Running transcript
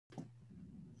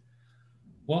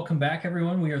Welcome back,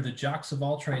 everyone. We are the Jocks of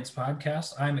All Trades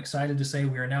podcast. I'm excited to say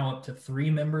we are now up to 3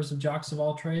 members of Jocks of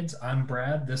All Trades. I'm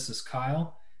Brad, this is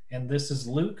Kyle, and this is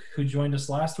Luke, who joined us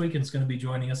last week and is going to be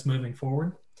joining us moving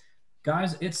forward.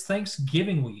 Guys, it's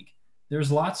Thanksgiving week.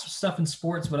 There's lots of stuff in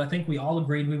sports, but I think we all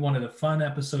agreed we wanted a fun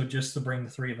episode just to bring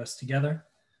the three of us together.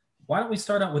 Why don't we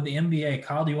start out with the NBA?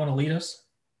 Kyle, do you want to lead us?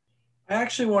 I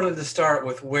actually wanted to start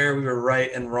with where we were right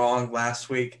and wrong last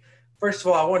week. First of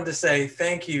all, I wanted to say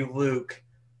thank you, Luke,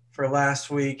 for last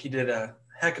week. You did a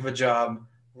heck of a job.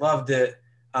 Loved it.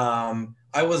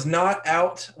 I was not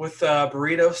out with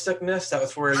burrito sickness. That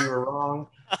was where you were wrong.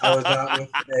 I was out with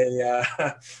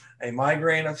a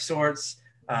migraine of sorts.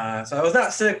 So I was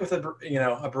not sick with a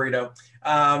burrito.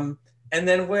 And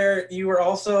then where you were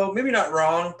also maybe not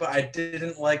wrong, but I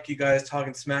didn't like you guys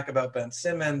talking smack about Ben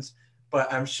Simmons.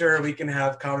 But I'm sure we can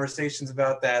have conversations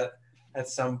about that at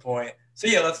some point. So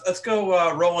yeah, let's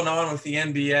go rolling on with the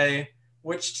NBA.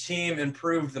 Which team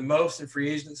improved the most in free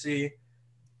agency?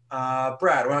 Brad,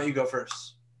 why don't you go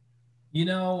first? You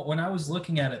know, when I was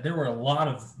looking at it, there were a lot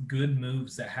of good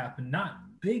moves that happened. Not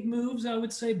big moves, I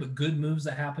would say, but good moves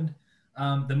that happened.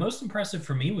 The most impressive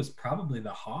for me was probably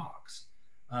the Hawks.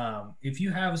 If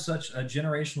you have such a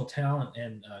generational talent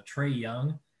and Trae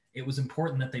Young, it was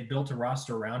important that they built a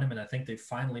roster around him, and I think they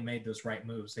finally made those right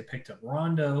moves. They picked up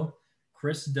Rondo,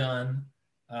 Chris Dunn.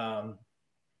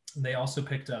 They also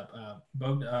picked up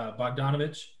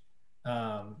Bogdanovich,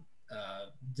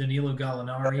 Danilo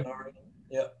Gallinari.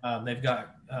 Yep. They've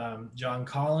got John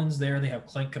Collins there. They have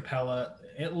Clint Capella.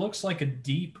 It looks like a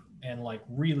deep and like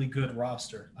really good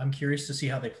roster. I'm curious to see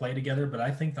how they play together, but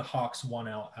I think the Hawks won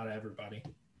out of everybody.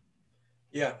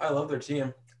 Yeah, I love their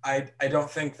team. I don't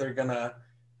think they're going to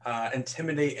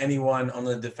intimidate anyone on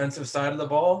the defensive side of the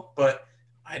ball, but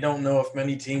I don't know if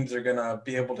many teams are going to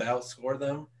be able to outscore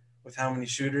them with how many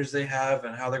shooters they have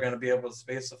and how they're going to be able to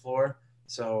space the floor.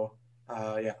 So,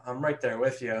 yeah, I'm right there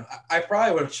with you. I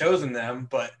probably would have chosen them,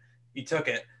 but you took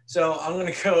it. So I'm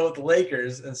going to go with the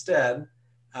Lakers instead.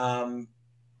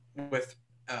 With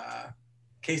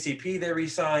KCP, they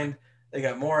re-signed. They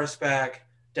got Morris back,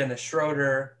 Dennis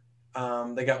Schroeder.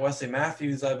 They got Wesley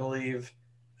Matthews, I believe.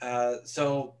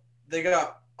 So they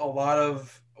got a lot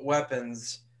of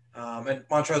weapons, and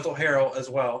Montrezl Harrell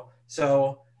as well.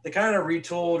 So they kind of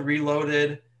retooled,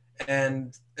 reloaded,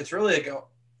 and it's really like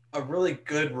a really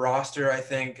good roster, I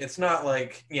think. It's not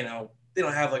like, they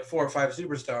don't have like 4 or 5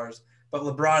 superstars, but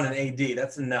LeBron and AD,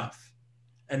 that's enough.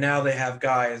 And now they have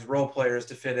guys, role players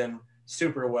to fit in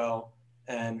super well.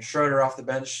 And Schroeder off the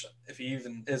bench, if he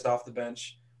even is off the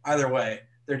bench. Either way,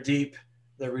 they're deep,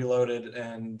 they're reloaded,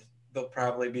 and they'll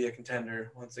probably be a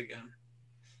contender once again.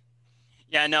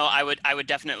 Yeah, no, I would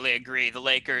definitely agree. The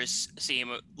Lakers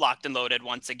seem locked and loaded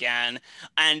once again,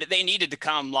 and they needed to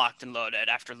come locked and loaded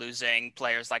after losing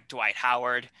players like Dwight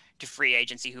Howard to free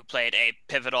agency, who played a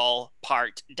pivotal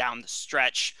part down the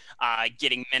stretch,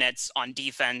 getting minutes on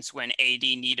defense when AD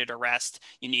needed a rest.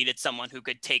 You needed someone who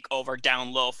could take over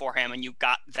down low for him, and you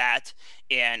got that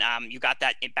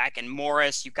back in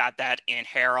Morris. You got that in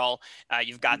Harrell.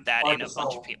 You've got that in a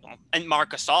bunch of people. And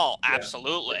Marc Gasol,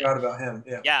 absolutely. Forgot about him.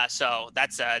 Yeah, so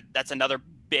that's another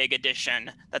big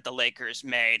addition that the Lakers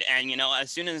made. And,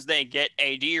 as soon as they get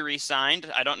AD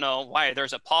re-signed, I don't know why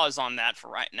there's a pause on that for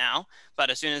right now, but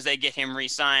as soon as they get him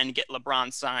re-signed, get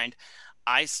LeBron signed,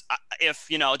 if,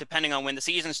 depending on when the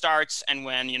season starts and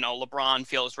when, LeBron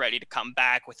feels ready to come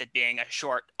back with it being a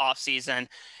short off season,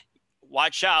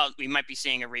 watch out. We might be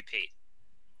seeing a repeat.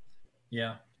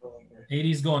 Yeah.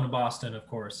 AD's going to Boston, of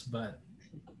course, but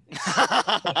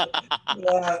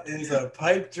that is a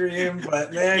pipe dream,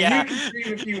 but man, you can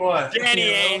dream if you want.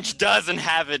 Danny Ainge doesn't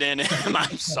have it in him.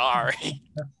 I'm sorry.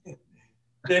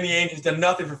 Danny Ainge has done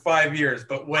nothing for 5 years,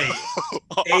 but wait,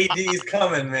 AD's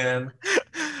coming, man.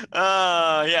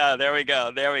 Yeah, there we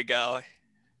go.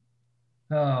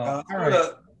 all for right.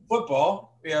 the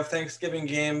football, we have Thanksgiving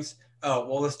games. Oh,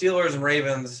 well, the Steelers and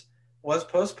Ravens was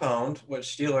postponed, which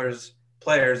Steelers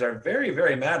players are very,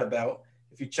 very mad about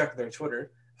if you check their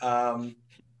Twitter.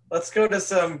 Let's go to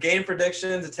some game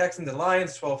predictions. The Texans and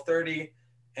Lions, 12:30,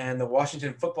 and the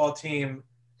Washington football team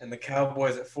and the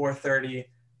Cowboys at 4:30.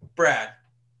 Brad,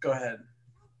 go ahead.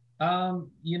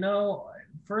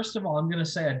 First of all, I'm going to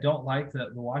say I don't like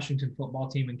that the Washington football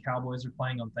team and Cowboys are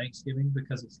playing on Thanksgiving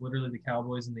because it's literally the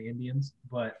Cowboys and the Indians.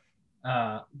 But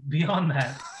beyond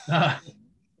that,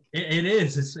 it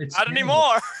is. It's not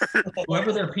anymore.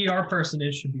 Whoever their PR person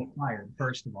is should be fired,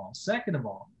 first of all. Second of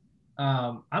all,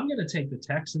 I'm going to take the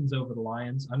Texans over the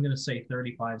Lions. I'm going to say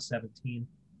 35-17.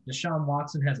 Deshaun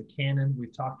Watson has a cannon.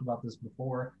 We've talked about this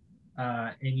before.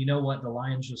 And you know what? The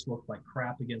Lions just looked like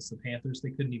crap against the Panthers.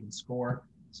 They couldn't even score.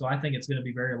 So I think it's going to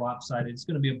be very lopsided. It's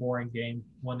going to be a boring game,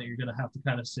 one that you're going to have to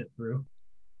kind of sit through.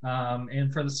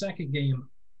 And for the second game,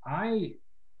 I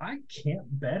I can't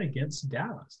bet against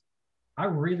Dallas. I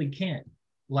really can't.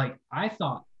 Like I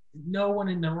thought, no one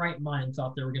in their right mind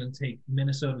thought they were going to take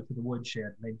Minnesota to the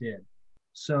woodshed, and they did.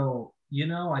 So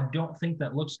I don't think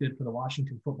that looks good for the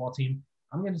Washington football team.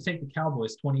 I'm going to take the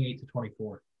Cowboys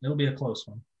 28-24. It'll be a close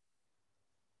one.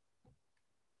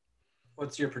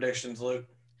 What's your predictions, Luke?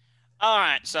 All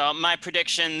right, so my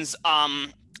predictions.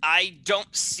 I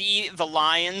don't see the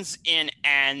Lions in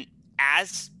an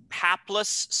as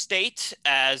hapless state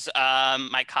as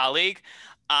my colleague.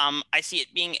 I see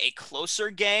it being a closer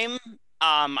game.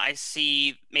 I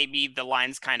see maybe the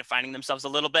Lions kind of finding themselves a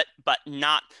little bit, but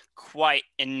not quite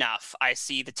enough. I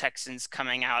see the Texans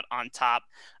coming out on top.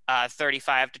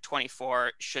 35-24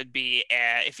 should be,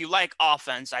 if you like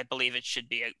offense, I believe it should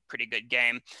be a pretty good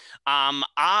game.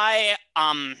 I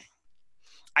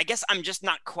guess I'm just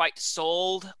not quite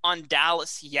sold on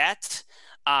Dallas yet.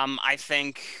 I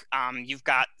think you've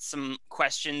got some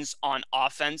questions on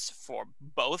offense for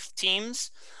both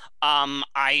teams.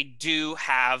 I do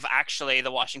have actually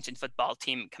the Washington football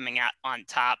team coming out on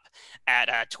top at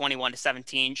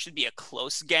 21-17. Should be a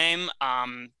close game,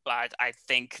 but I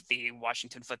think the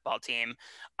Washington football team,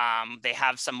 they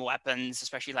have some weapons,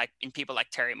 especially like in people like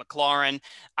Terry McLaurin.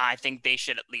 I think they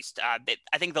should at least, I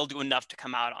think they'll do enough to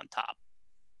come out on top.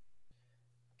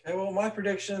 Okay, well, my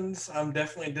predictions, I'm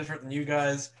definitely different than you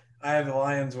guys. I have the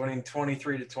Lions winning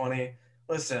 23-20.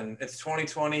 Listen, it's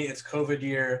 2020, it's COVID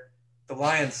year. The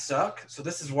Lions suck, so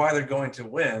this is why they're going to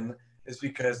win, is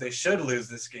because they should lose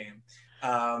this game.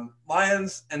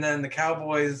 Lions and then the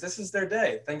Cowboys, this is their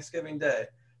day, Thanksgiving Day.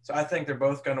 So I think they're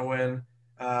both going to win.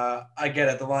 I get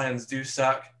it, the Lions do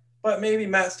suck, but maybe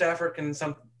Matt Stafford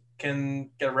can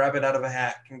get a rabbit out of a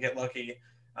hat, can get lucky.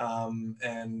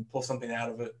 And pull something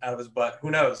out of his butt.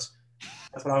 Who knows?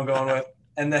 That's what I'm going with.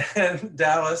 And then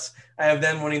Dallas, I have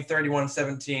them winning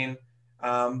 31-17. The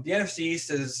NFC East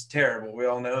is terrible. We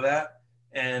all know that.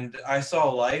 And I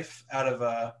saw life out of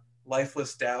a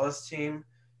lifeless Dallas team.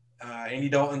 Andy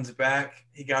Dalton's back.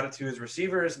 He got it to his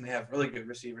receivers, and they have really good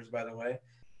receivers, by the way.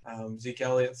 Zeke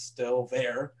Elliott's still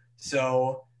there.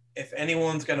 So if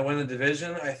anyone's going to win the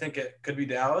division, I think it could be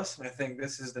Dallas. And I think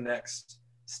this is the next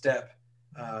step.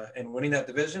 And winning that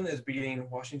division is beating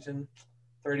Washington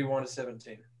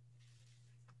 31-17.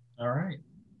 All right.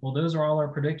 Well, those are all our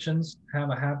predictions. Have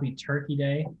a happy Turkey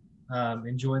Day.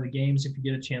 Enjoy the games if you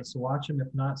get a chance to watch them.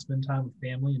 If not, spend time with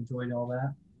family. Enjoy all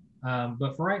that.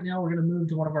 But for right now, we're going to move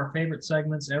to one of our favorite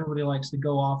segments. Everybody likes to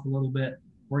go off a little bit.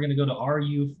 We're going to go to Are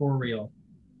You For Real?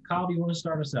 Kyle, do you want to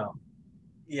start us out?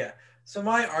 Yeah. So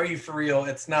my Are You For Real?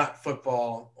 It's not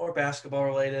football or basketball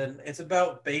related. It's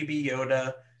about Baby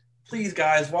Yoda. Please,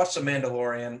 guys, watch The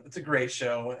Mandalorian. It's a great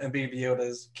show, and Baby Yoda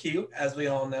is cute, as we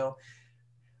all know.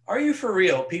 Are you for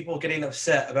real, people getting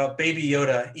upset about Baby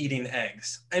Yoda eating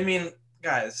eggs? I mean,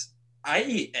 guys, I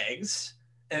eat eggs.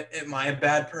 Am I a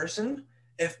bad person?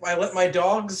 If I let my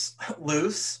dogs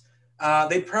loose,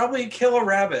 they'd probably kill a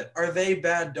rabbit. Are they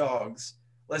bad dogs?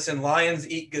 Listen, lions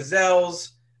eat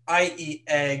gazelles. I eat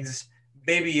eggs.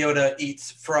 Baby Yoda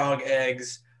eats frog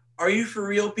eggs. Are you for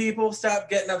real, people? Stop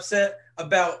getting upset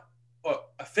about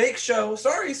a fake show.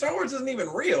 Sorry, Star Wars isn't even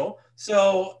real.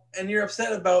 So, and you're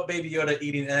upset about Baby Yoda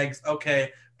eating eggs.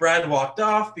 Okay, Brad walked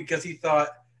off because he thought,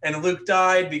 and Luke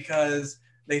died because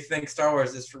they think Star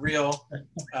Wars is for real.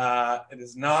 It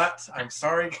is not. I'm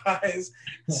sorry, guys.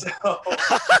 So,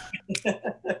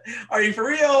 are you for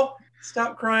real?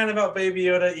 Stop crying about Baby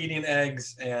Yoda eating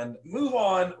eggs and move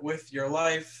on with your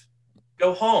life.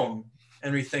 Go home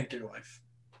and rethink your life.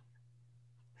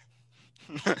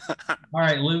 All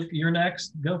right, Luke, you're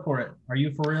next. Go for it. Are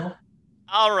you for real?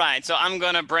 All right, so I'm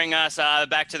going to bring us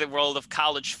back to the world of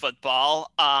college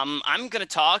football. I'm going to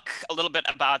talk a little bit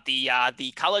about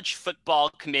the College Football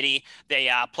Committee, the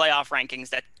playoff rankings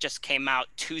that just came out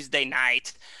Tuesday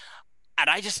night. And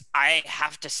I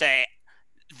have to say,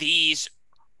 these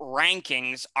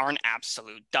rankings are an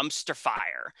absolute dumpster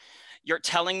fire. You're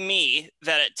telling me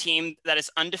that a team that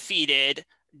is undefeated,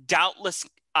 doubtless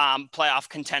playoff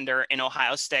contender in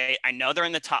Ohio State, I know they're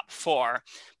in the top 4,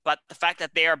 but the fact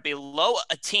that they are below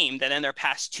a team that in their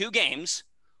past 2 games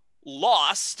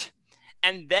lost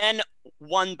and then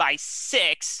won by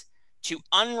 6 to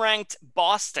unranked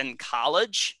Boston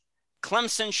College,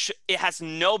 Clemson it has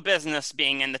no business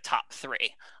being in the top 3,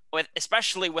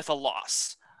 especially with a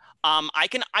loss. I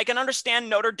can understand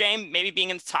Notre Dame maybe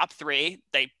being in the top 3.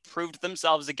 They proved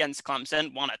themselves against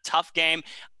Clemson, won a tough game.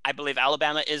 I believe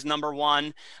Alabama is number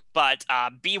 1, but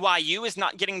BYU is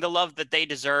not getting the love that they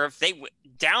deserve. They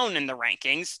down in the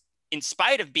rankings. in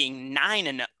spite of being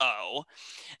 9-0.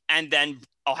 And then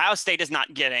Ohio State is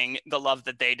not getting the love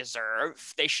that they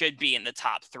deserve. They should be in the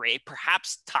top 3,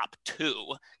 perhaps top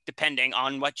 2, depending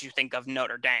on what you think of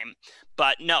Notre Dame.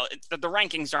 But no, the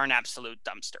rankings are an absolute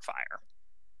dumpster fire.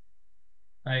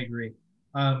 I agree.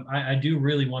 I do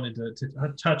really wanted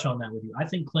to touch on that with you. I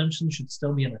think Clemson should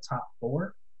still be in the top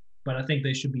 4, but I think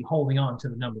they should be holding on to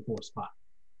the number 4 spot.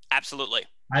 Absolutely.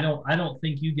 I don't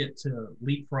think you get to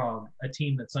leapfrog a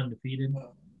team that's undefeated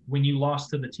when you lost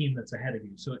to the team that's ahead of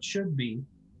you. So it should be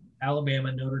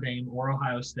Alabama, Notre Dame, or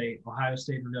Ohio State or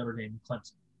Notre Dame, and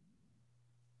Clemson.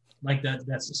 Like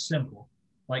that's simple.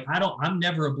 Like I'm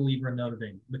never a believer in Notre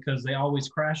Dame because they always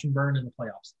crash and burn in the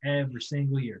playoffs every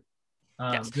single year.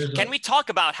 Yes. Can we talk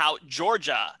about how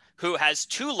Georgia, who has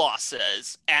 2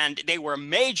 losses and they were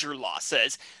major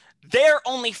losses, they're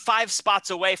only 5 spots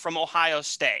away from Ohio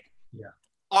State? Yeah.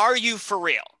 Are you for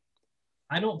real?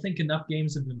 I don't think enough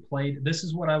games have been played. This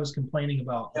is what I was complaining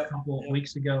about a couple of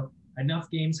weeks ago.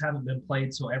 Enough games haven't been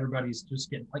played, so everybody's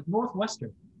just getting like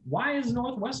Northwestern. Why is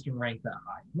Northwestern ranked that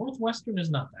high? Northwestern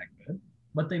is not that good,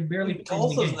 but they barely played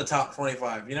Tulsa's in the top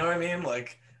 25. You know what I mean?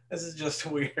 Like, this is just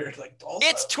weird. Like Tulsa.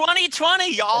 It's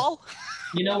 2020, y'all.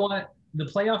 You know what? The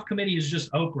playoff committee is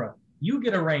just Oprah. You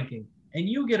get a ranking, and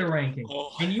you get a ranking,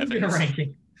 and you get a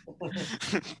ranking.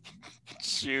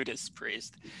 Judas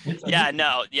Priest.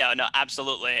 No,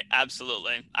 absolutely. I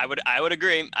would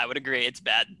agree. It's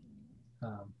bad.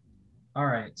 All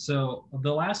right. So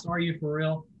the last Are You For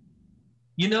Real?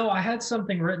 You know, I had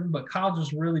something written, but Kyle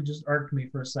just irked me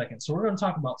for a second. So we're going to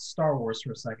talk about Star Wars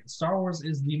for a second. Star Wars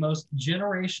is the most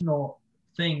generational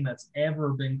thing that's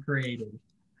ever been created.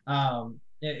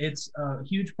 It's a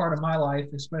huge part of my life,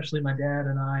 especially my dad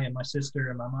and I and my sister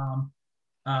and my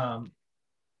mom.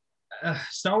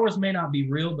 Star Wars may not be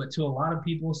real, but to a lot of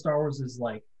people, Star Wars is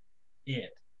like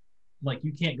it. Like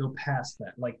you can't go past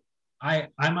that. Like I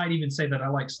might even say that I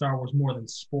like Star Wars more than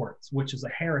sports, which is a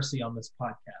heresy on this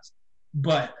podcast.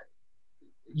 But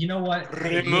you know what?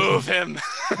 Remove him.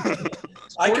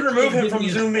 I can remove him from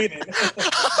Zoom meeting.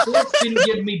 Sports didn't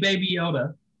give me Baby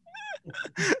Yoda.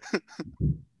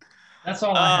 That's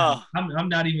all I have. I'm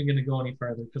not even going to go any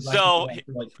further because like 20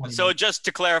 minutes. Just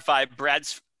to clarify,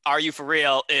 Brad's Are You For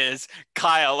Real is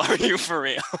Kyle, Are You For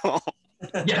Real?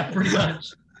 Yeah, pretty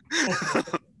much.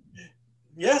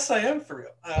 Yes, I am for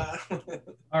real.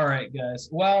 All right, guys.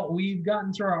 Well, we've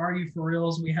gotten through our Are You For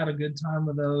Reals. We had a good time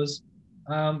with those.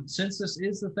 Since this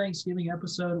is the Thanksgiving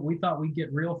episode, we thought we'd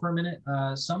get real for a minute.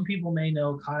 Some people may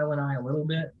know Kyle and I a little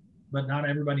bit, but not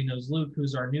everybody knows Luke,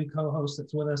 who's our new co-host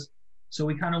that's with us. So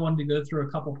we kind of wanted to go through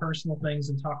a couple personal things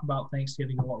and talk about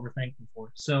Thanksgiving and what we're thankful for.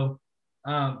 So,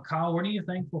 Kyle, what are you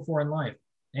thankful for in life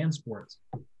and sports?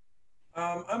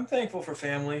 I'm thankful for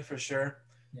family, for sure.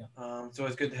 Yeah. It's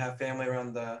always good to have family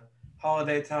around the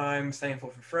holiday times. Thankful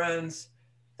for friends.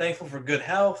 Thankful for good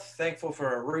health. Thankful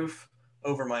for a roof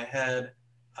over my head.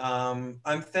 I'm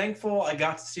thankful I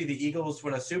got to see the Eagles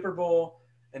win a Super Bowl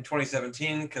in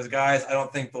 2017 because, guys, I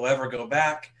don't think they'll ever go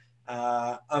back.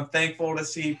 I'm thankful to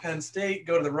see Penn State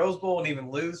go to the Rose Bowl and even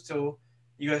lose to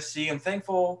USC. I'm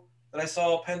thankful that I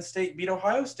saw Penn State beat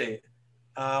Ohio State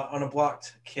on a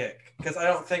blocked kick because I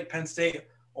don't think Penn State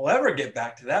will ever get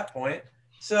back to that point.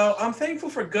 So I'm thankful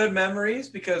for good memories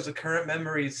because the current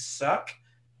memories suck.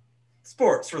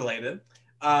 Sports related.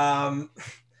 I'm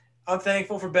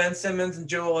thankful for Ben Simmons and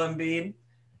Joel Embiid.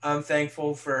 I'm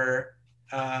thankful for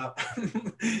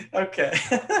okay.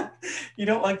 You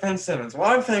don't like Ben Simmons.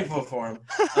 Well, I'm thankful for him.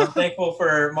 I'm thankful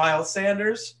for Miles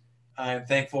Sanders. I'm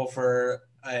thankful for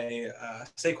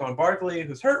Saquon Barkley,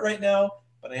 who's hurt right now,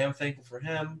 but I am thankful for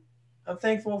him. I'm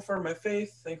thankful for my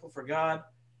faith, thankful for God,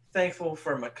 thankful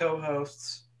for my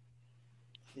co-hosts.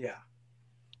 Yeah.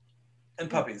 And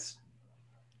puppies.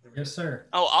 Yes, sir.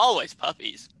 Oh, always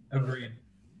puppies. Agreed.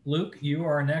 Luke, you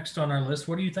are next on our list.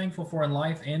 What are you thankful for in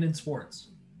life and in sports?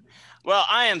 Well,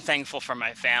 I am thankful for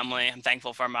my family. I'm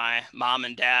thankful for my mom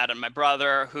and dad and my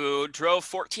brother who drove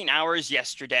 14 hours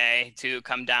yesterday to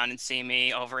come down and see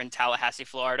me over in Tallahassee,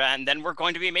 Florida. And then we're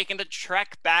going to be making the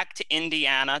trek back to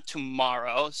Indiana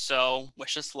tomorrow. So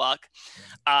wish us luck.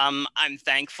 I'm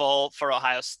thankful for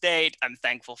Ohio State. I'm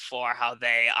thankful for how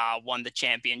they won the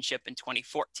championship in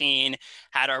 2014,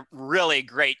 had a really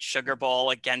great Sugar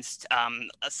Bowl against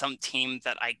some team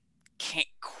that I can't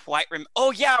quite remember. Oh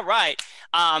yeah, right.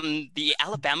 The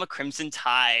Alabama Crimson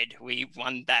Tide. We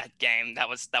won that game. That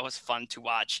was fun to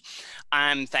watch.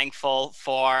 I'm thankful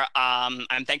for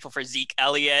Zeke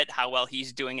Elliott, how well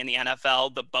he's doing in the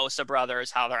NFL. The Bosa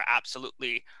brothers, how they're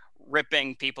absolutely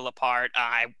ripping people apart.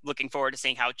 I'm looking forward to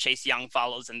seeing how Chase Young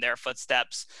follows in their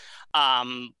footsteps.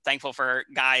 Thankful for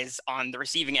guys on the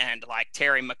receiving end like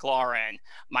Terry McLaurin,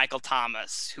 Michael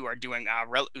Thomas, who are doing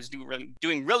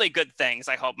doing really good things.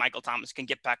 I hope Michael Thomas can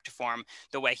get back to form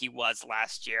the way he was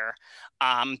last year.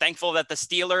 Thankful that the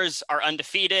Steelers are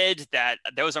undefeated, that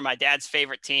those are my dad's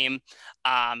favorite team.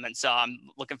 And so I'm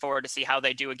looking forward to see how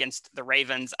they do against the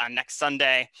Ravens on next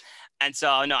Sunday. And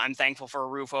so, no, I'm thankful for a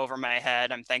roof over my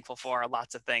head. I'm thankful for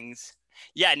lots of things.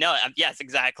 Yeah, no, yes,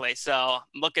 exactly. So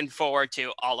I'm looking forward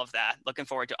to all of that.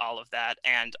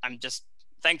 And I'm just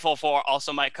thankful for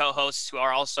also my co-hosts who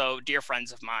are also dear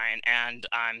friends of mine. And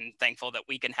I'm thankful that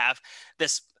we can have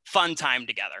this fun time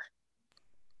together.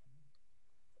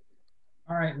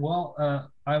 All right. Well,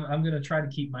 I'm going to try to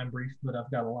keep mine brief, but I've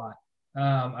got a lot.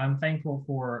 I'm thankful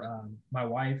for my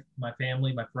wife, my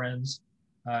family, my friends,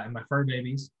 and my fur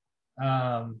babies.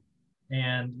 And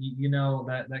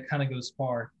that kind of goes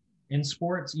far. In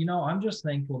sports, I'm just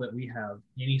thankful that we have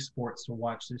any sports to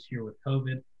watch this year with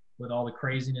COVID, with all the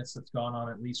craziness that's gone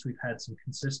on. At least we've had some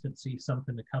consistency,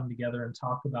 something to come together and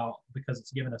talk about because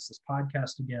it's given us this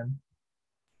podcast again.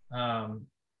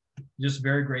 Just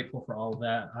very grateful for all of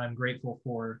that. I'm grateful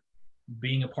for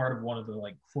being a part of one of the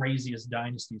craziest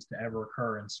dynasties to ever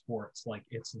occur in sports.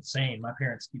 It's insane. My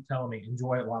parents keep telling me,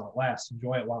 enjoy it while it lasts,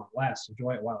 enjoy it while it lasts,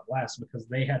 enjoy it while it lasts, because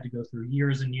they had to go through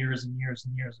years and years and years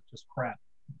and years of just crap.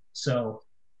 So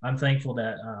I'm thankful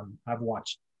that I've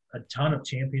watched a ton of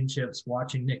championships,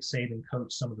 watching Nick Saban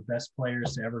coach some of the best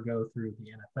players to ever go through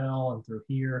the NFL and through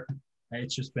here.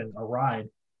 It's just been a ride.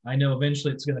 I know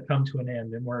eventually it's going to come to an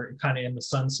end, and we're kind of in the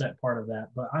sunset part of that,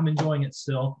 but I'm enjoying it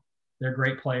still. They're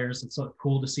great players. It's so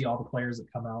cool to see all the players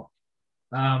that come out.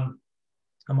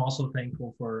 I'm also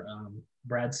thankful for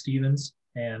Brad Stevens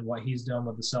and what he's done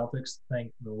with the Celtics.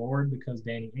 Thank the Lord, because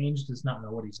Danny Ainge does not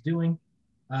know what he's doing.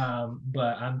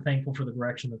 But I'm thankful for the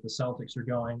direction that the Celtics are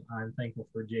going. I'm thankful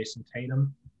for Jason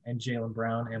Tatum and Jaylen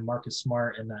Brown and Marcus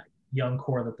Smart and that young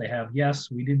core that they have.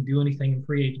 Yes, we didn't do anything in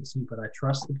free agency, but I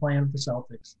trust the plan of the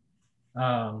Celtics.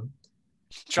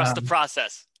 Trust the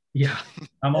process. Yeah.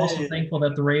 I'm also thankful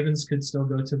that the Ravens could still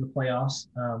go to the playoffs.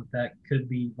 That could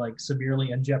be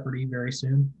severely in jeopardy very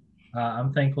soon.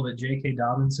 I'm thankful that J.K.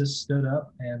 Dobbins has stood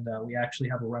up and we actually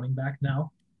have a running back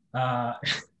now.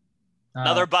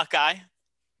 Another Buckeye.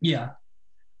 Yeah.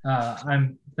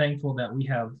 I'm thankful that we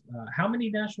have, how many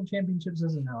national championships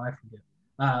is it now? I forget.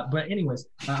 But anyways,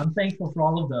 I'm thankful for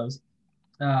all of those.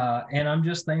 And I'm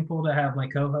just thankful to have my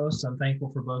co-hosts. I'm thankful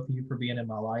for both of you for being in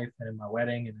my life and in my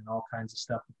wedding and in all kinds of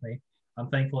stuff with me. I'm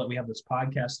thankful that we have this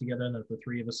podcast together and that the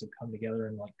three of us have come together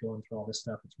and going through all this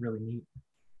stuff. It's really neat.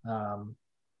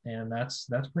 And that's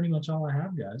pretty much all I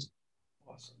have, guys.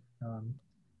 Awesome.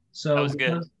 So that was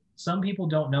good. Some people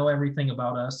don't know everything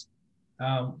about us.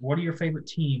 What are your favorite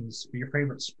teams? Your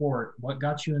favorite sport? What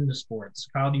got you into sports?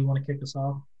 Kyle, do you want to kick us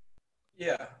off?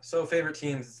 Yeah. So favorite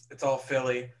teams, it's all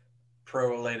Philly,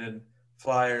 pro-related.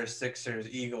 Flyers, Sixers,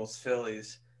 Eagles,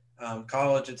 Phillies.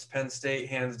 College, it's Penn State,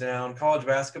 hands down. College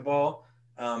basketball,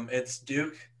 it's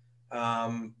Duke.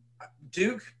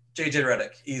 Duke, JJ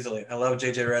Redick, easily. I love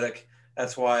JJ Redick.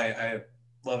 That's why I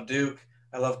love Duke.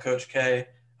 I love Coach K.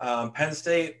 Penn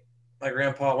State, my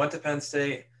grandpa went to Penn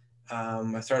State.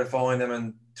 I started following them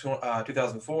in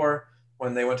 2004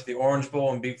 when they went to the Orange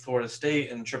Bowl and beat Florida State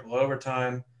in triple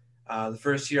overtime. The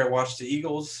first year I watched the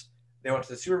Eagles. They went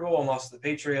to the Super Bowl and lost to the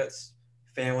Patriots.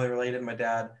 Family related. My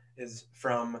dad is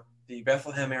from the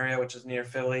Bethlehem area, which is near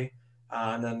Philly.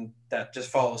 And then that just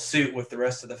follows suit with the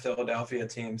rest of the Philadelphia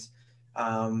teams.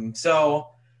 So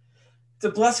it's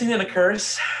a blessing and a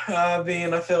curse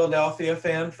being a Philadelphia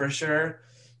fan for sure.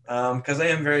 Because I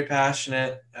am very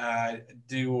passionate. I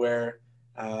do wear,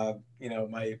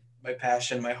 my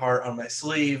passion, my heart on my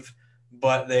sleeve,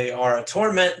 but they are a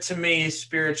torment to me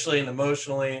spiritually and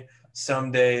emotionally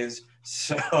some days.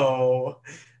 So,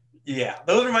 yeah,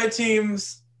 those are my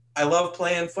teams. I love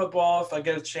playing football if I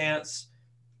get a chance.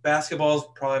 Basketball is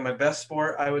probably my best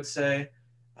sport, I would say.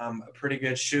 I'm a pretty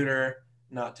good shooter,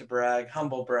 not to brag,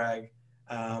 humble brag.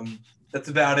 That's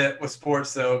about it with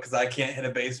sports, though, because I can't hit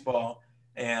a baseball.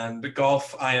 And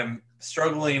golf, I am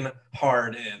struggling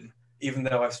hard in, even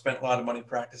though I've spent a lot of money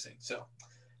practicing. So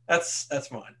that's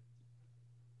mine.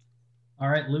 All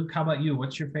right, Luke, how about you?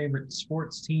 What's your favorite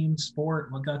sports team,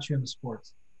 sport? What got you into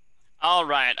sports? All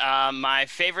right. My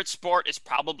favorite sport is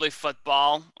probably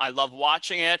football. I love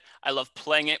watching it. I love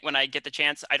playing it when I get the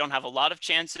chance. I don't have a lot of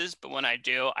chances, but when I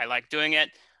do, I like doing it.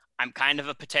 I'm kind of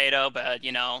a potato, but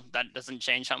that doesn't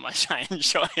change how much I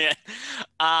enjoy it.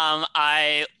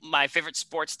 My favorite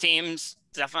sports teams,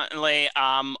 definitely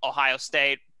Ohio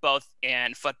State, both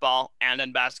in football and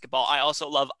in basketball. I also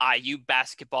love IU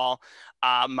basketball.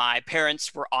 My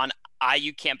parents were on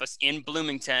IU campus in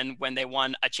Bloomington when they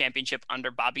won a championship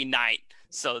under Bobby Knight.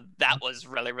 So that was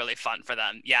really, really fun for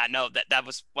them. Yeah, no, that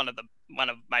was one of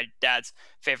my dad's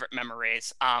favorite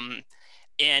memories.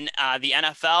 In the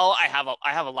NFL, I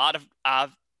have a lot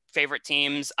of favorite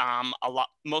teams.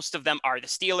 Most of them are the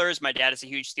Steelers. My dad is a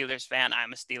huge Steelers fan.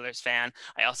 I'm a Steelers fan.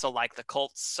 I also like the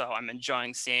Colts, so I'm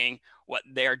enjoying seeing what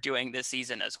they're doing this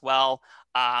season as well.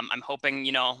 I'm hoping,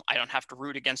 I don't have to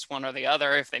root against one or the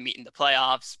other if they meet in the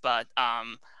playoffs, but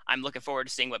I'm looking forward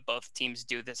to seeing what both teams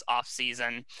do this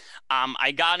offseason.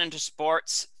 I got into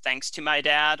sports thanks to my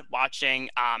dad, watching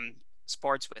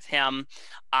sports with him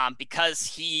because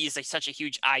he's such a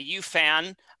huge IU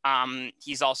fan.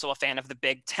 He's also a fan of the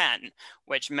Big Ten,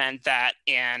 which meant that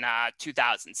in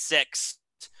 2006,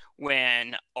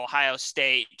 when Ohio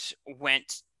State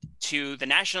went to the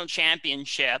national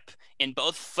championship in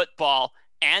both football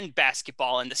and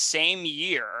basketball in the same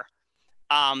year,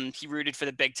 he rooted for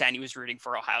the Big Ten. He was rooting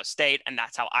for Ohio State, and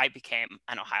that's how I became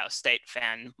an Ohio State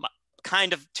fan,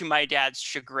 kind of to my dad's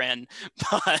chagrin,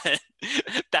 but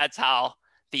that's how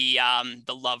the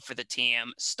love for the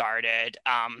team started.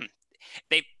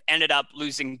 They ended up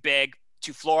losing big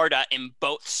to Florida in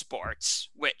both sports,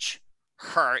 which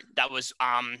hurt. That was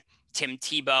Tim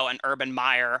Tebow and Urban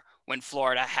Meyer when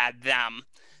Florida had them,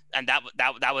 and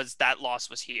that loss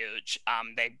was huge.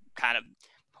 They kind of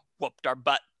whooped our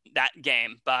butt that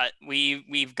game, but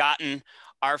we've gotten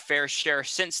our fair share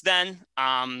since then,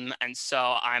 and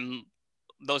so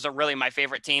those are really my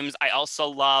favorite teams. I also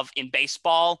love in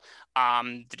baseball,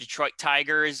 the Detroit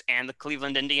Tigers and the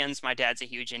Cleveland Indians. My dad's a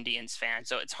huge Indians fan,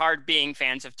 so it's hard being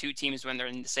fans of two teams when they're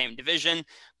in the same division,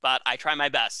 but I try my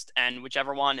best, and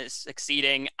whichever one is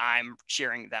succeeding, I'm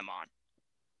cheering them on.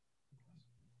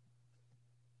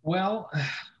 Well,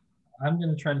 I'm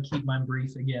going to try to keep mine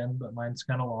brief again, but mine's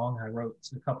kind of long. I wrote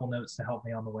a couple notes to help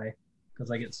me on the way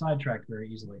because I get sidetracked very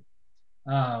easily.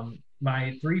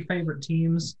 My three favorite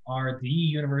teams are the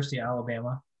University of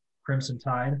Alabama, Crimson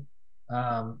Tide,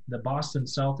 the Boston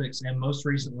Celtics, and most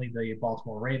recently the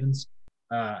Baltimore Ravens,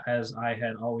 as I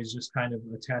had always just kind of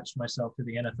attached myself to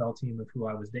the NFL team of who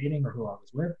I was dating or who I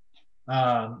was with,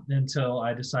 until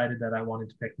I decided that I wanted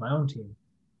to pick my own team.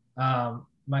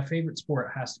 My favorite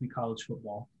sport has to be college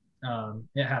football.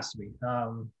 It has to be.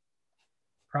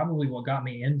 Probably what got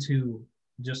me into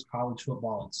just college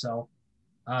football itself.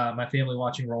 My family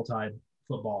watching Roll Tide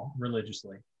football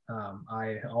religiously.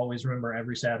 I always remember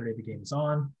every Saturday the game's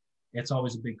on. It's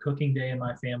always a big cooking day in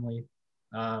my family.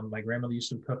 My grandmother used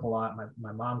to cook a lot.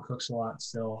 My mom cooks a lot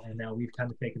still. And now we've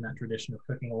kind of taken that tradition of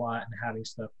cooking a lot and having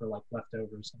stuff for like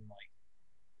leftovers and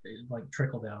like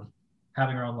trickle down,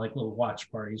 having our own like little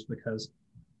watch parties because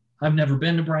I've never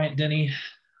been to Bryant Denny.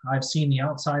 I've seen the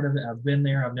outside of it. I've been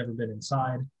there. I've never been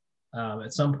inside.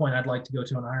 At some point, I'd like to go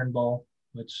to an Iron Bowl,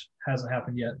 which hasn't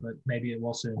happened yet, but maybe it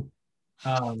will soon.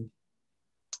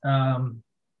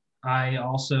 I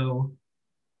also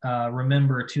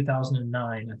remember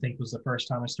 2009, I think was the first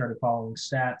time I started following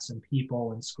stats and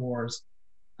people and scores.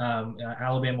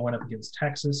 Alabama went up against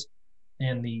Texas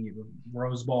in the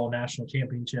Rose Bowl National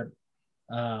Championship.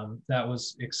 That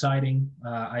was exciting.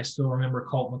 I still remember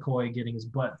Colt McCoy getting his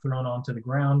butt thrown onto the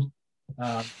ground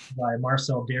by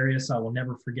Marcel Darius. I will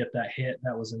never forget that hit.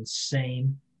 That was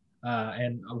insane.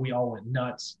 And we all went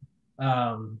nuts.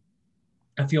 I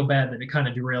feel bad that it kind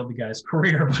of derailed the guy's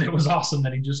career, but it was awesome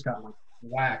that he just got like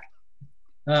whacked.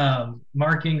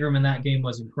 Mark Ingram in that game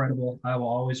was incredible. I will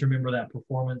always remember that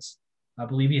performance. I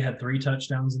believe he had 3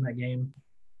 touchdowns in that game.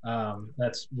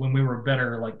 That's when we were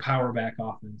better, like power back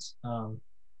offense.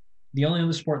 The only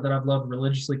other sport that I've loved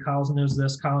religiously, Kyle knows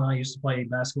this. Kyle and I used to play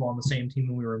basketball on the same team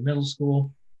when we were in middle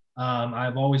school.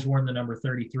 I've always worn the number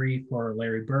 33 for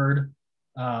Larry Bird.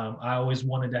 I always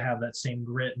wanted to have that same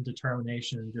grit and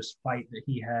determination and just fight that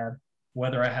he had,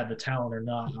 whether I had the talent or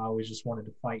not. I always just wanted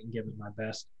to fight and give it my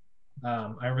best.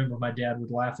 I remember my dad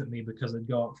would laugh at me because I'd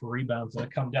go up for rebounds and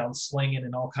I'd come down slinging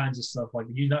and all kinds of stuff like,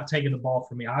 you're not taking the ball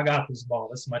from me. I got this ball.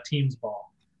 This is my team's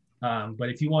ball. But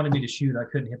if you wanted me to shoot, I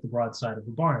couldn't hit the broadside of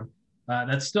the barn.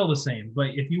 That's still the same. But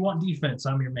if you want defense,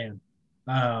 I'm your man.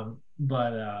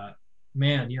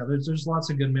 Man, there's lots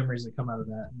of good memories that come out of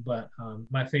that. But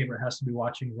my favorite has to be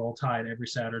watching Roll Tide every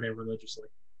Saturday religiously.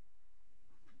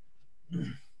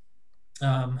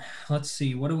 Let's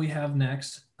see. What do we have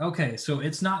next? Okay, so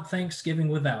it's not Thanksgiving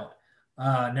without.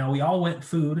 Now, we all went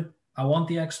food. I want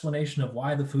the explanation of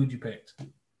why the food you picked.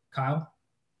 Kyle?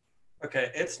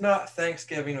 Okay, it's not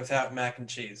Thanksgiving without mac and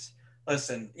cheese.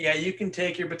 Listen, yeah, you can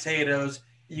take your potatoes,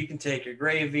 you can take your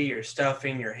gravy, your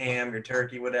stuffing, your ham, your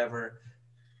turkey, whatever.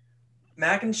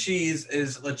 Mac and cheese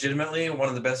is legitimately one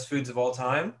of the best foods of all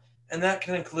time, and that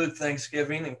can include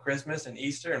Thanksgiving and Christmas and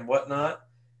Easter and whatnot.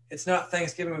 It's not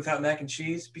Thanksgiving without mac and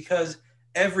cheese because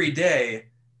every day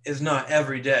is not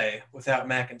every day without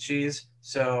mac and cheese.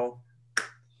 So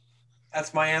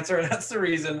that's my answer, and that's the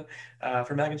reason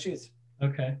for mac and cheese.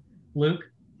 Okay. Luke?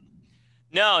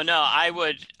 No, I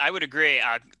would agree.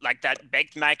 Like that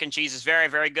baked mac and cheese is very,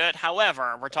 very good.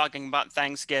 However, we're talking about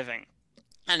Thanksgiving.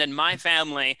 And in my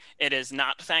family, it is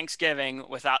not Thanksgiving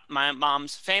without my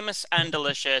mom's famous and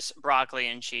delicious broccoli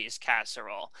and cheese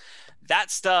casserole.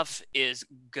 That stuff is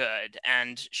good,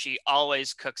 and she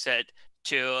always cooks it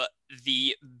to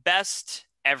the best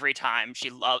every time. She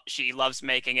loves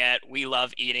making it. We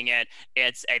love eating it.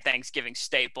 It's a Thanksgiving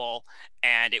staple,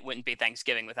 and it wouldn't be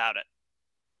Thanksgiving without it.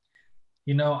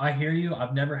 You know, I hear you.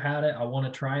 I've never had it. I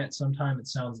want to try it sometime. It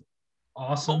sounds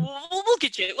awesome. We'll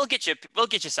get you. We'll get you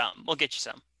some. We'll get you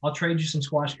some. I'll trade you some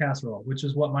squash casserole, which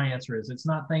is what my answer is. It's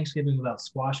not Thanksgiving without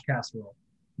squash casserole.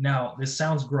 Now, this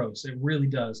sounds gross. It really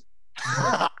does.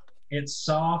 It's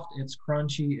soft, it's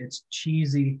crunchy, it's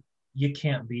cheesy. You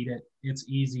can't beat it. It's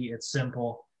easy, it's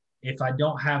simple. If I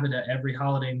don't have it at every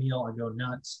holiday meal, I go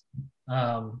nuts.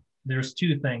 There's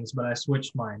two things, but I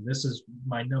switched mine. This is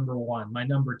my number one. My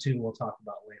number two, we'll talk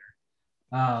about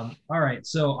later. All right,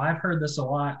 so I've heard this a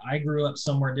lot. I grew up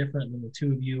somewhere different than the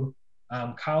two of you.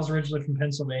 Kyle's originally from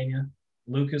Pennsylvania,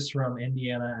 Lucas from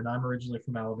Indiana, and I'm originally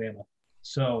from Alabama.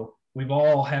 So we've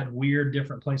all had weird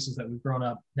different places that we've grown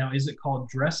up. Now, is it called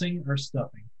dressing or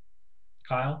stuffing?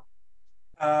 Kyle?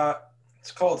 Uh,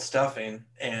 it's called stuffing,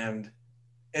 and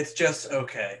it's just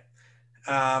okay.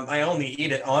 I only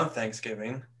eat it on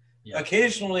Thanksgiving. Yeah.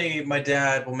 Occasionally, my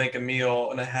dad will make a meal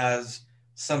and it has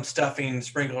some stuffing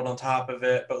sprinkled on top of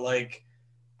it, but like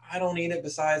I don't eat it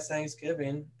besides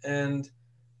Thanksgiving. And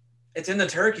it's in the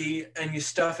turkey, and you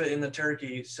stuff it in the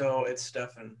turkey, so it's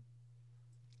stuffing.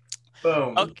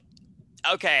 Boom. Okay.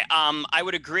 Okay, I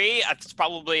would agree. It's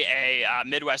probably a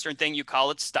Midwestern thing. You call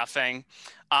it stuffing.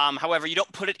 However, you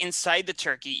don't put it inside the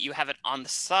turkey. You have it on the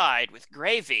side with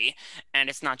gravy, and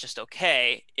it's not just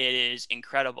okay. It is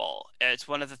incredible. It's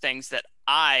one of the things that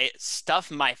I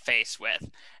stuff my face with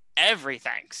every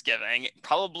Thanksgiving,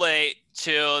 probably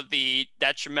to the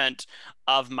detriment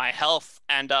of my health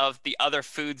and of the other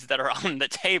foods that are on the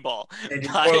table. And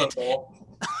your But toilet bowl.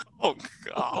 oh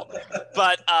god.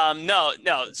 But no,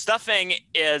 stuffing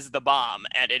is the bomb,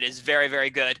 and it is very,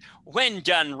 very good when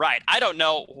done right. I don't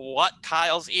know what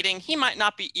Kyle's eating. He might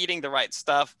not be eating the right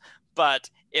stuff, but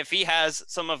if he has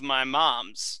some of my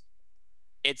mom's,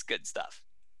 it's good stuff.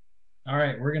 All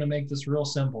right, we're going to make this real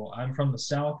simple. I'm from the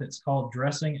South. It's called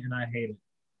dressing, and I hate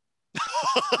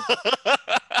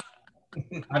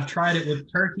it. I've tried it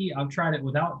with turkey. I've tried it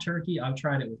without turkey. I've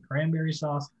tried it with cranberry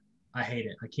sauce. I hate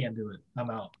it. I can't do it. I'm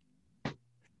out.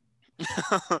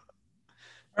 All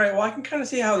right, well, I can kind of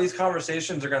see how these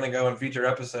conversations are going to go in future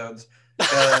episodes.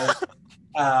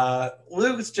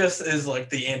 Luke's just is like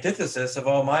the antithesis of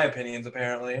all my opinions,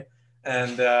 apparently.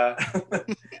 And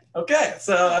okay,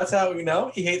 so that's how we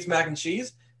know he hates mac and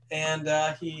cheese, and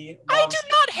he. I do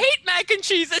not hate mac and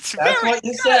cheese. It's That's very what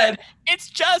you good. said. It's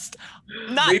just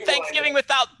not Rewind Thanksgiving it.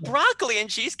 without broccoli and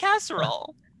cheese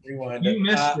casserole. Rewind You it.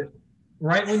 missed it.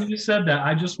 Right when you said that,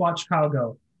 I just watched Kyle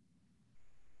go.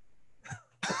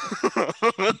 Yeah,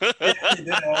 you did.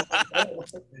 I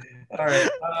was like, oh. All right,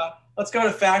 let's go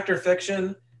to fact or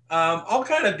fiction. I'll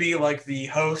kind of be like the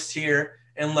host here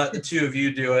and let the two of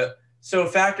you do it. So,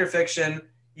 fact or fiction,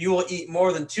 you will eat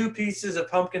more than 2 pieces of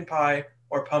pumpkin pie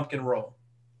or pumpkin roll.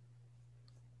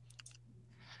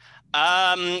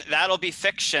 That'll be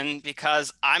fiction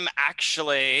because I'm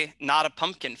actually not a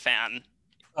pumpkin fan.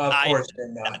 Of course you're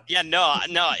not. Yeah, no.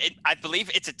 I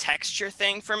believe it's a texture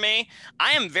thing for me.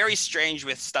 I am very strange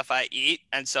with stuff I eat,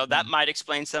 and so that might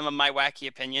explain some of my wacky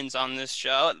opinions on this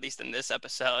show, at least in this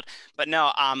episode. But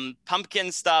no,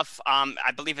 pumpkin stuff.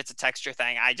 I believe it's a texture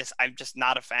thing. I'm just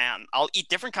not a fan. I'll eat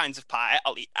different kinds of pie.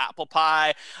 I'll eat apple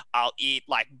pie. I'll eat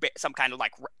like some kind of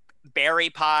like berry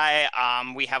pie.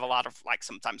 We have a lot of like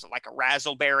sometimes like a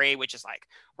razzleberry, which is like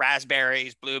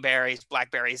raspberries, blueberries,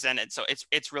 blackberries in it. So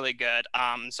it's really good.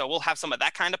 So we'll have some of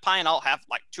that kind of pie, and I'll have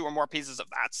like 2 or more pieces of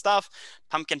that stuff.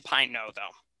 Pumpkin pie, no, though.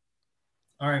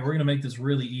 All right, we're gonna make this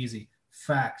really easy.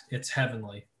 Fact, it's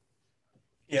heavenly.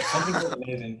 Yeah, pumpkin roll,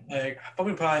 amazing. Like,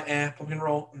 pumpkin pie, pumpkin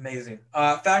roll, amazing.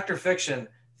 Fact or fiction,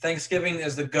 Thanksgiving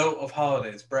is the goat of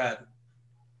holidays. Brad.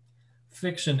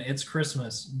 Fiction, it's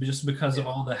Christmas, just because of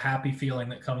all the happy feeling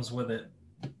that comes with it.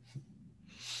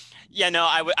 Yeah, no,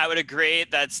 I would agree.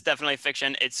 That's definitely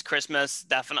fiction. It's Christmas,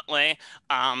 definitely.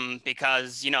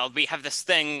 Because we have this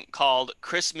thing called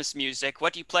Christmas music.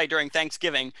 What do you play during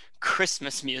Thanksgiving?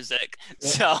 Christmas music. Yeah.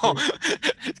 So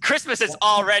Christmas is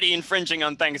already infringing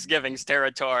on Thanksgiving's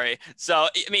territory. So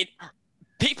I mean,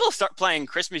 people start playing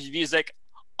Christmas music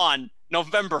on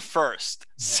November 1st.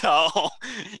 So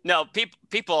no,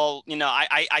 people,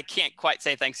 I can't quite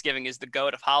say Thanksgiving is the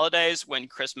goat of holidays when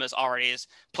Christmas already is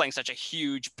playing such a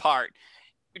huge part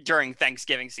during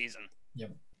Thanksgiving season.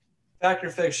 Yep. Fact or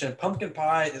fiction? Pumpkin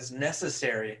pie is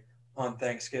necessary on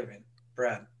Thanksgiving.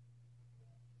 Brad.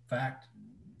 Fact.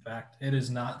 It is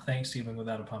not Thanksgiving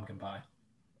without a pumpkin pie.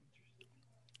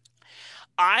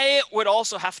 I would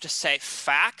also have to say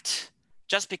fact.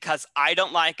 Just because I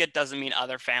don't like it doesn't mean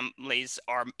other families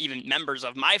or even members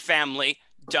of my family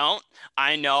don't.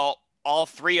 I know all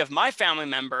three of my family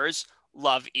members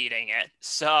love eating it.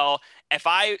 So if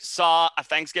I saw a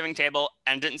Thanksgiving table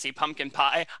and didn't see pumpkin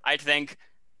pie, I'd think,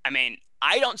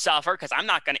 I don't suffer because I'm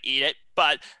not going to eat it,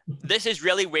 but this is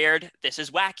really weird. This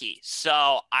is wacky.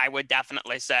 So I would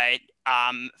definitely say,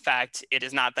 fact, it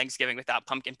is not Thanksgiving without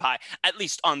pumpkin pie, at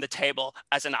least on the table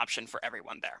as an option for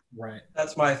everyone there. Right.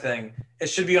 That's my thing. It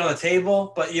should be on the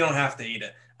table, but you don't have to eat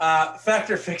it.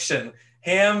 Fact or fiction?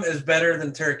 Ham is better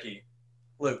than turkey.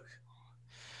 Luke.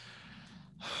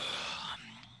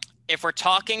 If we're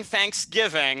talking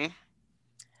Thanksgiving,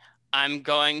 I'm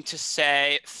going to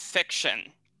say fiction.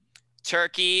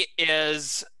 Turkey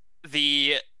is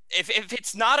if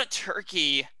it's not a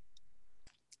turkey,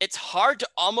 it's hard to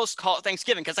almost call it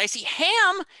Thanksgiving because I see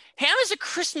ham. Ham is a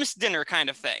Christmas dinner kind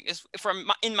of thing,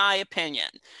 in my opinion.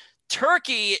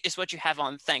 Turkey is what you have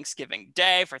on Thanksgiving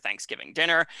Day for Thanksgiving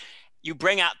dinner. You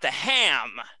bring out the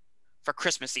ham for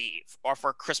Christmas Eve or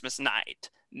for Christmas night.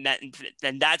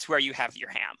 Then that's where you have your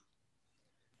ham.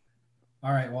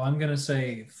 All right. Well, I'm going to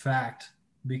say fact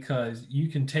because you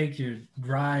can take your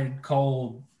dried,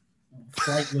 cold,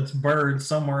 flightless bird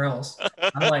somewhere else.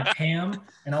 I like ham,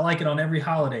 and I like it on every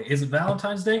holiday. Is it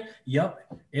Valentine's Day?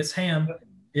 Yep, it's ham.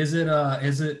 Is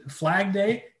it Flag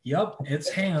Day? Yep, it's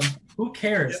ham. Who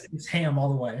cares? It's ham all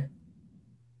the way.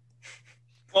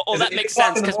 Well, that makes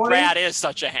sense because Brad is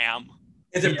such a ham.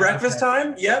 Is it breakfast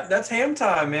time? Yep, that's ham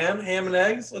time, man. Ham and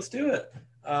eggs. Let's do it.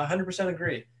 100%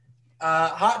 agree.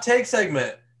 Hot take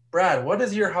segment. Brad, what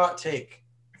is your hot take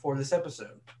for this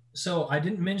episode? So I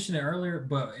didn't mention it earlier,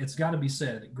 but it's got to be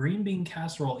said. Green bean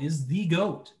casserole is the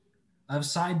GOAT of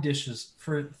side dishes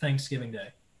for Thanksgiving Day.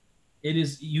 It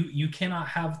is you cannot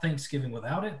have Thanksgiving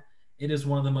without it. It is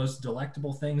one of the most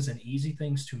delectable things and easy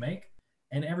things to make,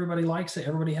 and everybody likes it.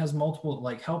 Everybody has multiple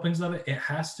helpings of it. It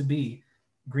has to be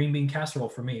green bean casserole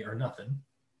for me or nothing.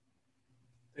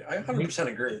 I 100%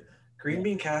 agree. Green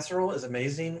bean casserole is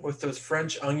amazing with those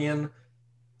French onions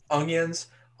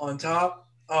on top.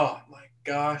 Oh my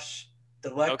gosh.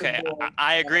 Delectable. Okay,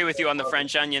 I agree with you on the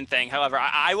French onion thing. However,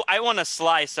 I want a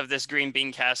slice of this green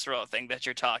bean casserole thing that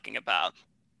you're talking about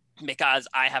because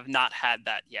I have not had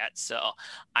that yet. So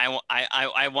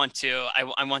I want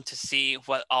to see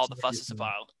what all the fuss is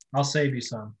about. I'll save you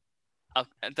some. Oh,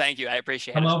 thank you. I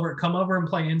appreciate it. Come over and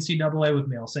play NCAA with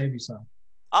me. I'll save you some.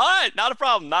 All right, not a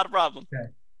problem. Okay.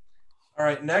 All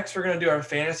right, next we're going to do our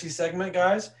fantasy segment,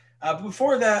 guys. But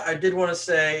before that, I did want to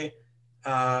say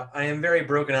I am very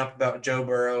broken up about Joe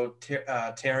Burrow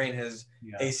tearing his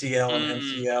ACL and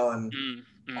MCL and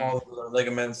all of the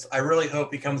ligaments. I really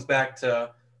hope he comes back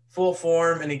to full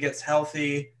form and he gets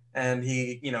healthy and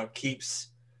he, keeps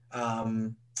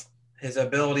his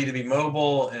ability to be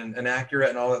mobile and accurate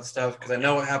and all that stuff. Because I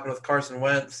know what happened with Carson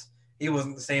Wentz. He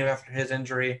wasn't the same after his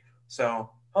injury. So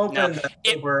hoping that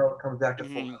Joe Burrow comes back to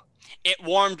full health. It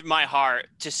warmed my heart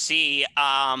to see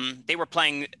they were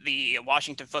playing the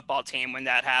Washington football team when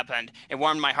that happened. It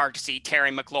warmed my heart to see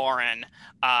Terry McLaurin,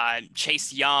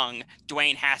 Chase Young,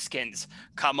 Dwayne Haskins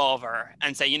come over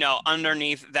and say,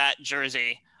 underneath that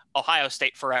jersey, Ohio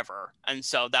State forever. And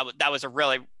so that was a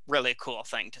really, really cool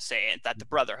thing to see, that the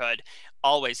brotherhood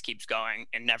always keeps going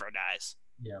and never dies.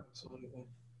 Yeah, absolutely.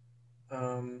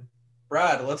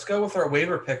 Brad, let's go with our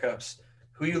waiver pickups.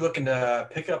 Who are you looking to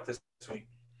pick up this week?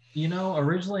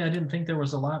 Originally I didn't think there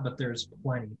was a lot, but there's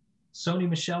plenty. Sony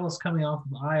Michel is coming off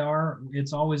of IR.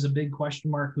 It's always a big question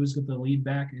mark who's the lead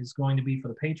back is going to be for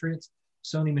the Patriots.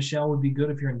 Sony Michel would be good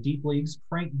if you're in deep leagues.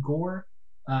 Frank Gore,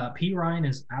 P. Ryan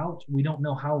is out. We don't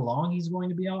know how long he's going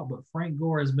to be out, but Frank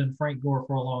Gore has been Frank Gore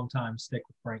for a long time. Stick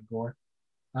with Frank Gore.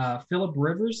 Phillip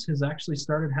Rivers has actually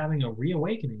started having a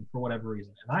reawakening for whatever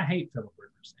reason, and I hate Phillip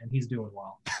Rivers, and he's doing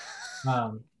well.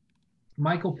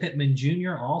 Michael Pittman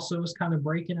Jr. also is kind of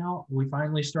breaking out. We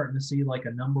finally starting to see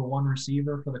a number one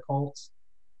receiver for the Colts.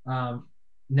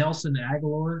 Nelson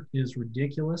Aguilar is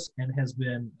ridiculous and has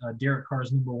been Derek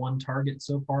Carr's #1 target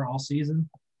so far all season.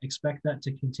 Expect that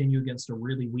to continue against a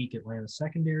really weak Atlanta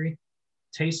secondary.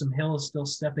 Taysom Hill is still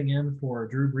stepping in for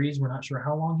Drew Brees. We're not sure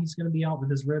how long he's going to be out with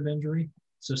his rib injury,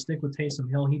 so stick with Taysom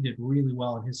Hill. He did really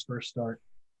well in his first start.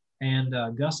 And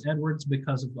Gus Edwards,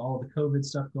 because of all of the COVID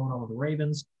stuff going on with the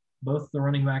Ravens, both the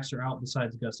running backs are out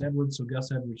besides Gus Edwards, so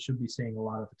Gus Edwards should be seeing a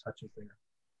lot of the touches there.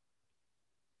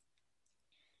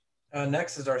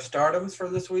 Next is our stardoms for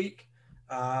this week.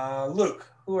 Luke,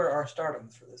 who are our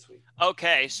stardoms for this week?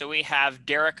 Okay, so we have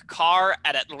Derek Carr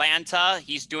at Atlanta.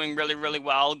 He's doing really, really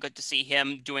well. Good to see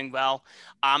him doing well.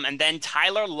 And then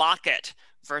Tyler Lockett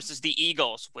versus the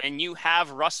Eagles. When you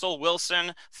have Russell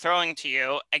Wilson throwing to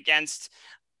you against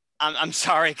I'm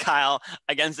sorry, Kyle,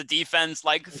 against the defense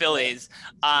like Phillies,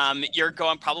 you're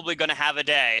probably going to have a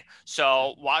day.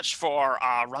 So watch for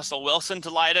Russell Wilson to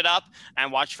light it up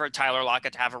and watch for Tyler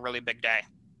Lockett to have a really big day.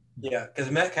 Yeah, because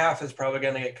Metcalf is probably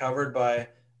going to get covered by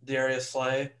Darius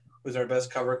Slay, who's our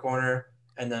best cover corner.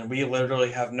 And then we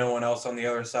literally have no one else on the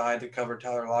other side to cover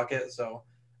Tyler Lockett. So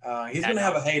he's going to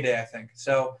have a heyday, I think.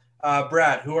 So,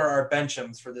 Brad, who are our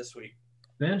benchums for this week?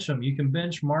 Bench him. You can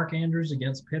bench Mark Andrews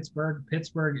against Pittsburgh.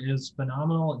 Pittsburgh is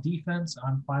phenomenal at defense.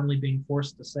 I'm finally being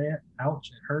forced to say it. Ouch,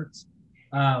 it hurts.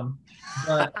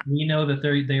 But we know that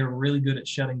they are really good at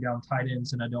shutting down tight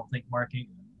ends, and I don't think Mark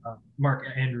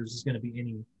Andrews is going to be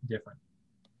any different.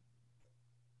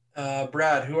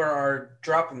 Brad, who are our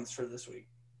drop-ins for this week?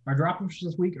 Our drop-ins for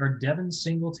this week are Devin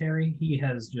Singletary. He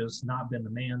has just not been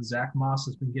the man. Zach Moss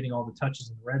has been getting all the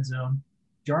touches in the red zone.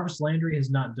 Jarvis Landry has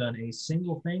not done a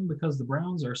single thing because the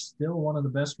Browns are still one of the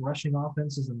best rushing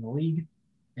offenses in the league.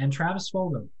 And Travis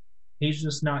Fulgham, he's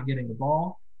just not getting the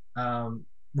ball.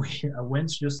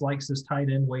 Wentz just likes his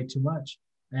tight end way too much.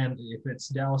 And if it's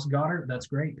Dallas Goedert, that's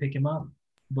great. Pick him up.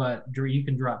 But you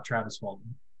can drop Travis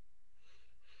Fulgham.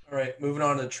 All right, moving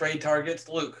on to trade targets.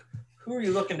 Luke, who are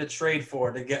you looking to trade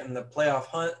for to get in the playoff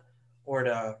hunt or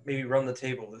to maybe run the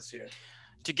table this year?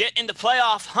 To get in the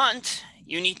playoff hunt,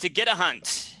 you need to get a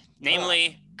hunt,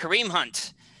 namely Kareem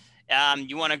Hunt.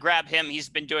 You want to grab him. He's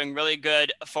been doing really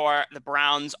good for the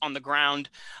Browns on the ground.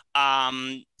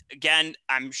 Again,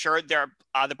 I'm sure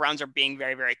the Browns are being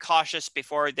very, very cautious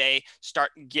before they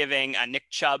start giving Nick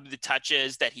Chubb the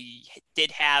touches that he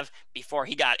did have before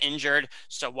he got injured.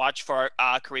 So watch for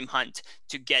Kareem Hunt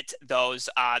to get those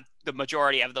the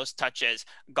majority of those touches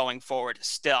going forward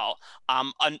still.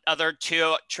 Another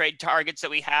two trade targets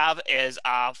that we have is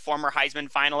former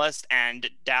Heisman finalist and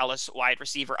Dallas wide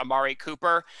receiver Amari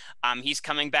Cooper. He's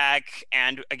coming back,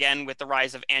 and again with the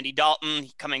rise of Andy Dalton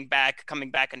coming back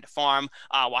into form,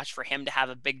 watch for him to have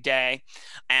a big day.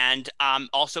 And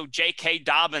also J.K.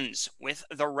 Dobbins with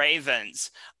the Ravens.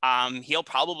 He'll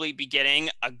probably be getting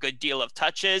a good deal of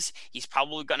touches. He's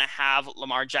probably going to have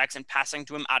Lamar Jackson passing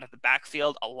to him out of the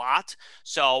backfield a lot.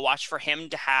 So watch for him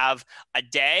to have a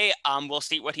day. We'll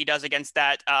see what he does against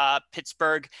that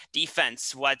Pittsburgh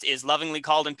defense, what is lovingly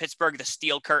called in Pittsburgh the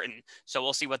steel curtain. So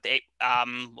we'll see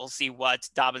what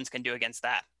Dobbins can do against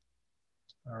that.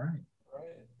 All right.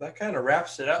 That kind of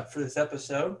wraps it up for this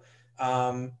episode.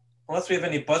 Unless we have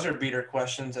any buzzer beater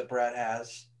questions that Brad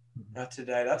has. Not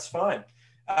today. That's fine.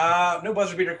 No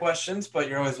buzzer beater questions, but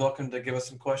you're always welcome to give us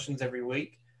some questions every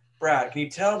week. Brad, can you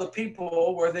tell the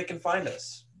people where they can find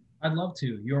us? I'd love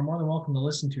to. You are more than welcome to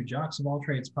listen to Jocks of All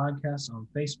Trades podcast on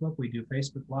Facebook. We do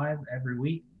Facebook Live every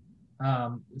week.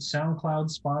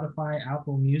 SoundCloud, Spotify,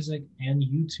 Apple Music, and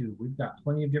YouTube. We've got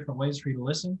plenty of different ways for you to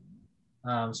listen.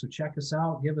 So check us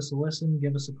out. Give us a listen.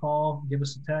 Give us a call. Give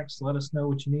us a text. Let us know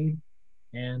what you need.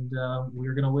 And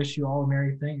we're going to wish you all a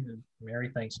Merry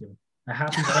Thanksgiving. A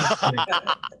Happy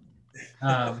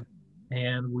Thanksgiving.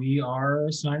 And we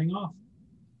are signing off.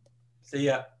 See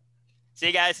ya. See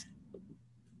you guys.